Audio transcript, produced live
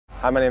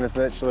Hi, my name is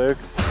Mitch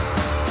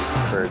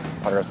for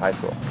Ponderosa High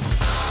School.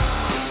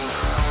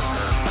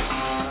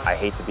 I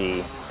hate to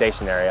be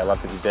stationary. I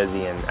love to be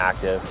busy and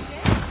active.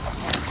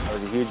 I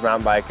was a huge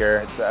mountain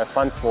biker. It's a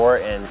fun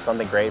sport and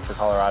something great for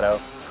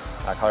Colorado.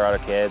 A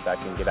Colorado kid that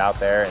can get out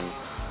there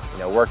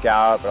and work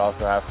out, but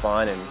also have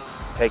fun and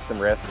take some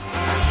risks.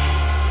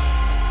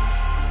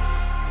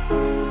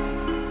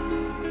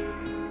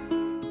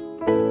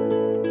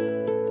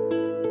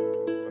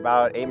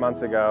 About 8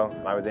 months ago,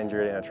 I was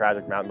injured in a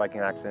tragic mountain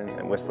biking accident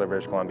in Whistler,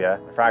 British Columbia.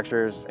 The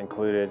fractures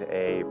included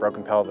a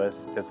broken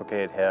pelvis,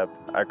 dislocated hip,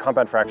 a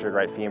compound fractured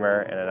right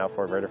femur, and an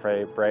L4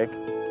 vertebrae break.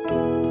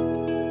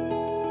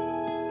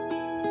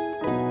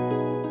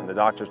 And the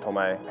doctors told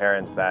my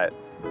parents that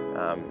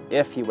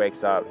if he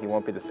wakes up, he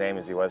won't be the same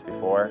as he was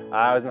before.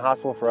 I was in the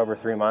hospital for over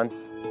 3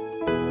 months.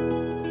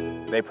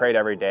 They prayed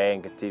every day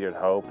and continued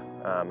hope.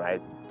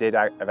 I did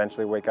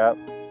eventually wake up.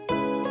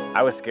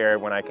 I was scared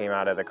when I came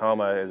out of the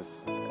coma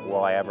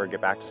will I ever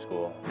get back to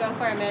school? Go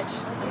for it, Mitch.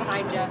 I'm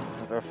behind you.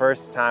 The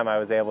first time I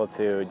was able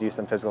to do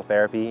some physical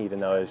therapy, even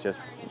though it was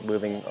just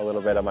moving a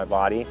little bit of my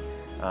body,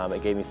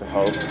 it gave me some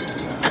hope.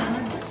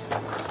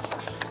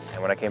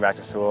 And when I came back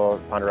to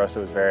school, Ponderosa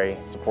was very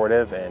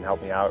supportive and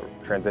helped me out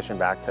transition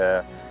back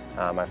to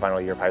my final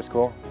year of high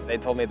school. They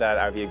told me that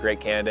I would be a great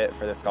candidate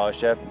for the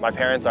scholarship. My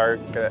parents are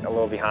a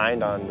little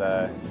behind on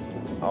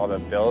all the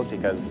bills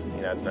because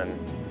it's been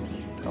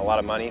a lot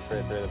of money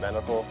through the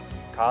medical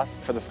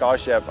costs. For the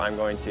scholarship, I'm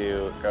going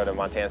to go to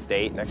Montana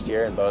State next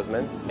year in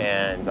Bozeman,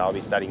 and I'll be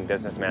studying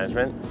business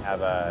management. I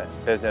have a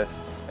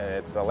business, and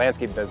it's a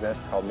landscape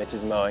business called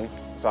Mitch's Mowing.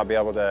 So I'll be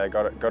able to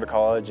go to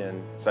college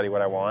and study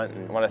what I want.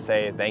 And I want to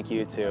say thank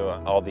you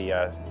to all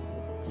the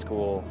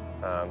school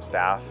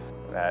staff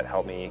that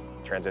helped me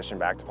transition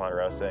back to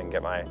Ponderosa and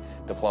get my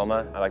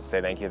diploma. I'd like to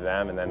say thank you to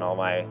them, and then all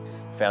my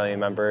family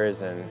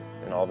members and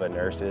all the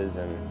nurses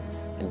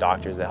and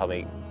doctors that helped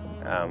me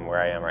where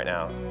I am right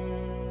now.